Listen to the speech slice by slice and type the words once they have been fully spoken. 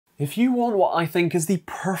If you want what I think is the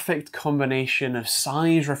perfect combination of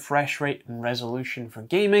size, refresh rate, and resolution for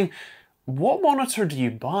gaming, what monitor do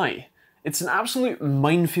you buy? It's an absolute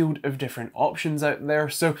minefield of different options out there,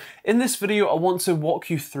 so in this video I want to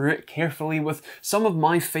walk you through it carefully with some of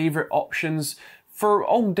my favourite options for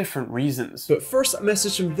all different reasons. But first, a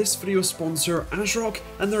message from this video sponsor, ASRock,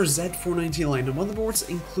 and their Z490 line of motherboards,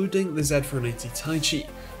 including the Z490 Taichi.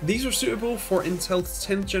 These are suitable for Intel's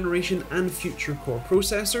 10th generation and future core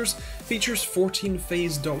processors, features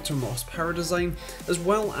 14-phase Dr. Moss power design, as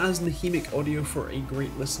well as Nahimic audio for a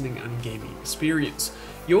great listening and gaming experience.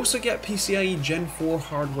 You also get PCIe Gen 4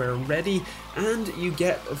 hardware ready, and you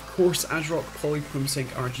get, of course, ASRock Polychrome Sync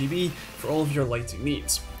RGB for all of your lighting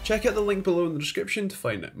needs. Check out the link below in the description to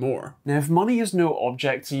find out more. Now, if money is no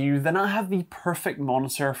object to you, then I have the perfect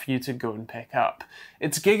monitor for you to go and pick up.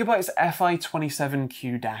 It's Gigabyte's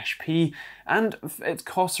FI27Q-P, and it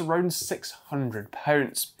costs around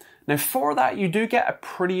 £600. Now, for that, you do get a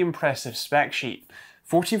pretty impressive spec sheet.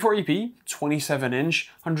 1440p, 27-inch,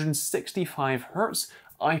 165Hz,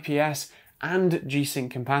 IPS, and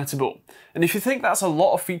G-Sync compatible. And if you think that's a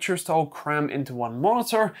lot of features to all cram into one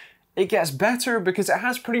monitor, it gets better because it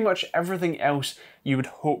has pretty much everything else you would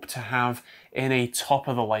hope to have in a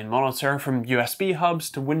top-of-the-line monitor, from USB hubs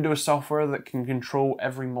to Windows software that can control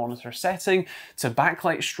every monitor setting, to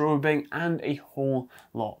backlight strobing, and a whole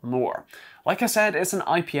lot more. Like I said, it's an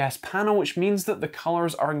IPS panel, which means that the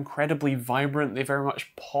colours are incredibly vibrant. They very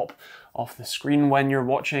much pop off the screen when you're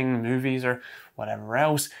watching movies or whatever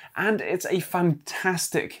else, and it's a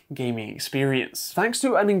fantastic gaming experience. Thanks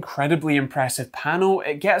to an incredibly impressive panel,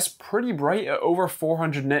 it gets pretty bright at over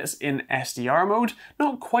 400 nits in SDR mode,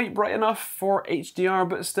 not quite bright enough for HDR,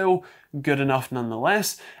 but still good enough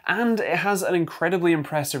nonetheless, and it has an incredibly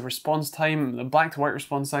impressive response time, the black to white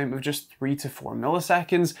response time of just 3 to 4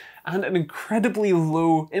 milliseconds, and an incredibly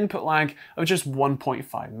low input lag of just 1.5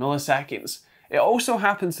 milliseconds. It also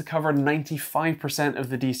happens to cover 95% of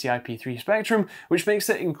the DCI-P3 spectrum, which makes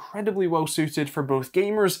it incredibly well suited for both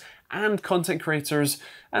gamers and content creators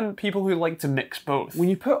and people who like to mix both. When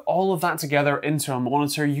you put all of that together into a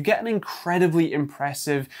monitor, you get an incredibly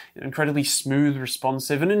impressive, incredibly smooth,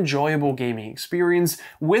 responsive, and enjoyable gaming experience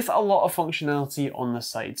with a lot of functionality on the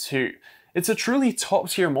side too. It's a truly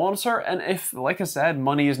top-tier monitor, and if, like I said,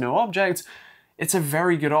 money is no object, it's a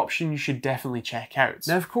very good option you should definitely check out.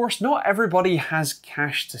 Now, of course, not everybody has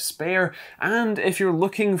cash to spare, and if you're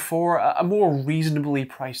looking for a more reasonably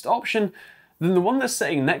priced option, then the one that's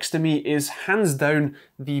sitting next to me is hands down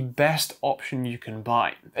the best option you can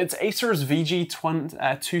buy. It's Acer's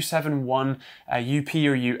VG271 UP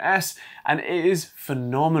or US, and it is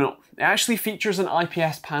phenomenal. It actually features an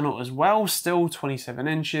IPS panel as well, still 27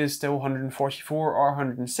 inches, still 144 or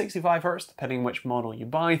 165 Hz, depending on which model you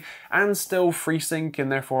buy, and still FreeSync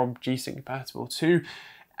and therefore G-Sync compatible too.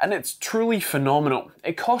 And it's truly phenomenal.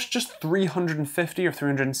 It costs just £350 or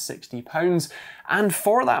 £360, and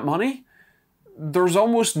for that money, there's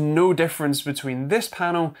almost no difference between this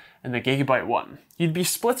panel and the Gigabyte one. You'd be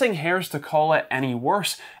splitting hairs to call it any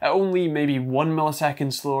worse, at only maybe 1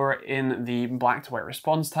 millisecond slower in the black to white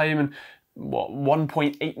response time and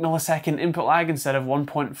 1.8 millisecond input lag instead of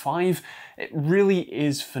 1.5. It really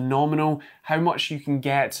is phenomenal how much you can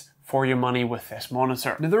get for your money with this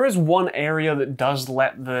monitor. Now, there is one area that does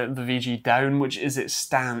let the VG down, which is its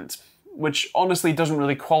stand, which honestly doesn't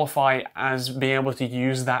really qualify as being able to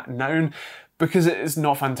use that noun, because it is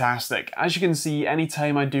not fantastic. As you can see,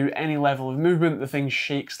 anytime I do any level of movement, the thing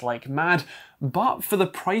shakes like mad, but for the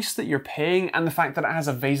price that you're paying and the fact that it has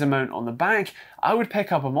a VESA mount on the back, I would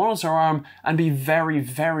pick up a monitor arm and be very,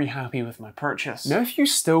 very happy with my purchase. Now, if you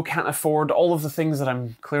still can't afford all of the things that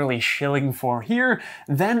I'm clearly shilling for here,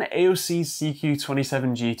 then AOC's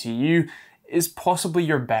CQ27 GTU is possibly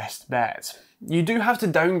your best bet. You do have to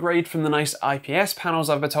downgrade from the nice IPS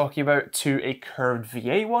panels I've been talking about to a curved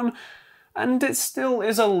V8 one, and it still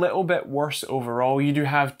is a little bit worse overall. You do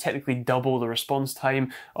have technically double the response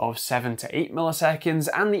time of 7 to 8 milliseconds,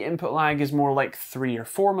 and the input lag is more like 3 or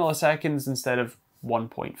 4 milliseconds instead of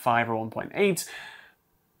 1.5 or 1.8.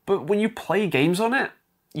 But when you play games on it,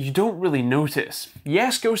 you don't really notice.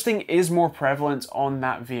 Yes, ghosting is more prevalent on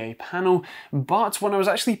that VA panel, but when I was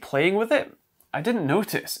actually playing with it, I didn't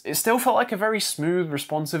notice. It still felt like a very smooth,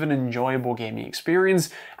 responsive, and enjoyable gaming experience,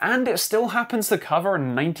 and it still happens to cover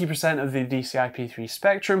 90% of the DCI-P3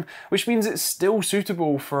 spectrum, which means it's still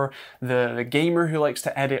suitable for the gamer who likes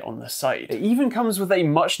to edit on the side. It even comes with a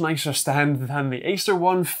much nicer stand than the Acer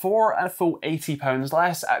one for a full £80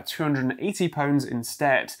 less at £280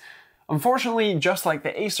 instead. Unfortunately, just like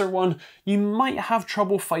the Acer one, you might have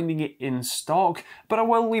trouble finding it in stock, but I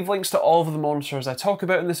will leave links to all of the monitors I talk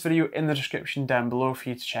about in this video in the description down below for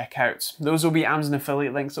you to check out. Those will be Amazon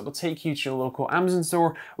affiliate links that will take you to your local Amazon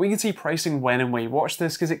store, where you can see pricing when and where you watch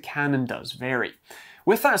this, because it can and does vary.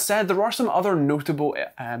 With that said, there are some other notable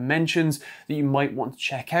mentions that you might want to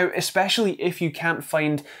check out, especially if you can't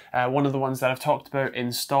find one of the ones that I've talked about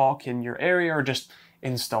in stock in your area, or just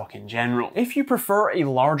in stock in general. If you prefer a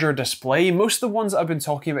larger display, most of the ones I've been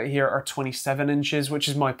talking about here are 27 inches, which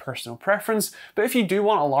is my personal preference, but if you do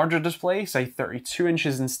want a larger display, say 32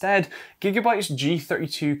 inches instead, Gigabyte's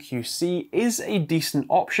G32QC is a decent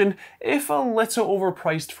option, if a little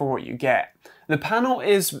overpriced for what you get. The panel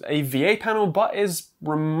is a VA panel, but is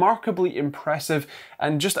remarkably impressive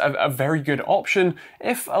and just a very good option,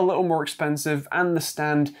 if a little more expensive, and the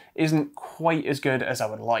stand isn't quite as good as I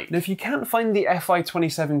would like. And if you can't find the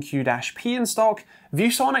FI27Q-P in stock,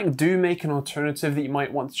 Viewsonic do make an alternative that you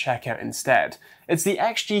might want to check out instead. It's the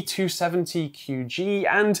XG270QG,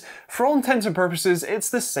 and for all intents and purposes, it's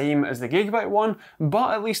the same as the Gigabyte one,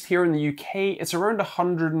 but at least here in the UK, it's around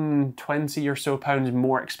 120 or so pounds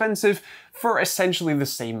more expensive for essentially the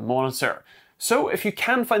same monitor. So if you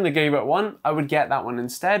can find the Gigabyte one, I would get that one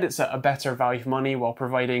instead. It's a better value for money while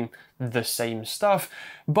providing the same stuff.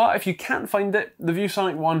 But if you can't find it, the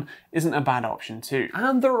Viewsonic one isn't a bad option too.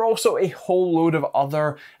 And there are also a whole load of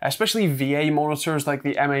other, especially VA monitors like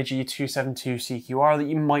the MIG272CQR that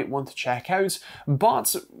you might want to check out.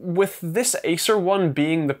 But with this Acer one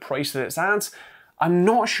being the price that it's at, I'm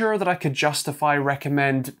not sure that I could justify,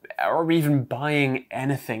 recommend, or even buying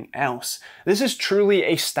anything else. This is truly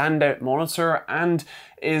a standout monitor and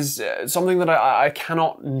is something that I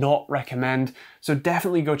cannot not recommend, so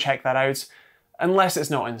definitely go check that out, unless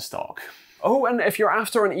it's not in stock. Oh, and if you're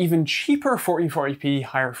after an even cheaper 1440p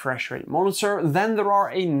high refresh rate monitor, then there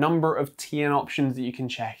are a number of TN options that you can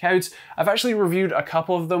check out. I've actually reviewed a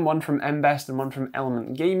couple of them, one from MBest and one from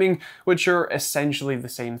Element Gaming, which are essentially the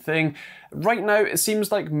same thing. Right now, it seems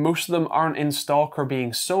like most of them aren't in stock or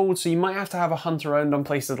being sold, so you might have to have a hunt around on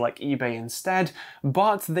places like eBay instead,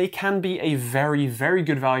 but they can be a very, very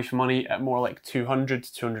good value for money at more like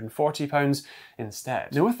 £200 to £240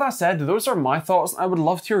 instead. Now with that said, those are my thoughts, and I would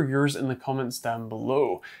love to hear yours in the comments down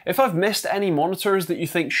below. If I've missed any monitors that you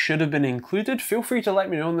think should have been included, feel free to let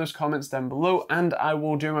me know in those comments down below, and I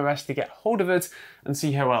will do my best to get hold of it and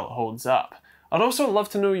see how well it holds up. I'd also love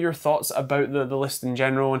to know your thoughts about the list in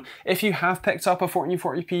general, and if you have picked up a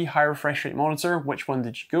 1440p high refresh rate monitor, which one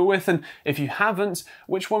did you go with? And if you haven't,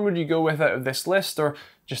 which one would you go with out of this list, or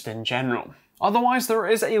just in general? Otherwise, there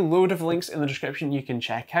is a load of links in the description you can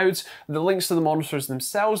check out, the links to the monitors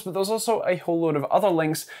themselves, but there's also a whole load of other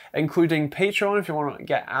links, including Patreon if you want to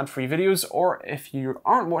get ad-free videos, or if you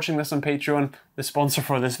aren't watching this on Patreon, the sponsor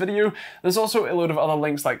for this video, there's also a load of other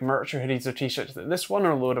links like merch or hoodies or t-shirts like this one,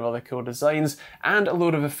 or a load of other cool designs, and a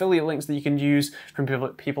load of affiliate links that you can use from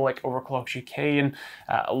people like Overclocks UK, and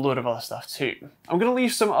a load of other stuff too. I'm going to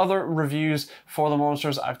leave some other reviews for the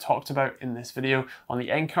monitors I've talked about in this video on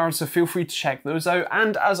the end card, so feel free to check those out.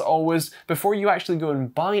 And as always, before you actually go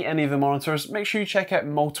and buy any of the monitors, make sure you check out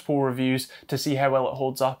multiple reviews to see how well it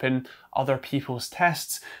holds up in other people's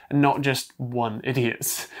tests, and not just one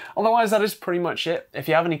idiot's. Otherwise, that is pretty much it. If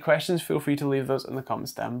you have any questions, feel free to leave those in the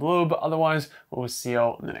comments down below, but otherwise, we'll see you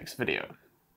all in the next video.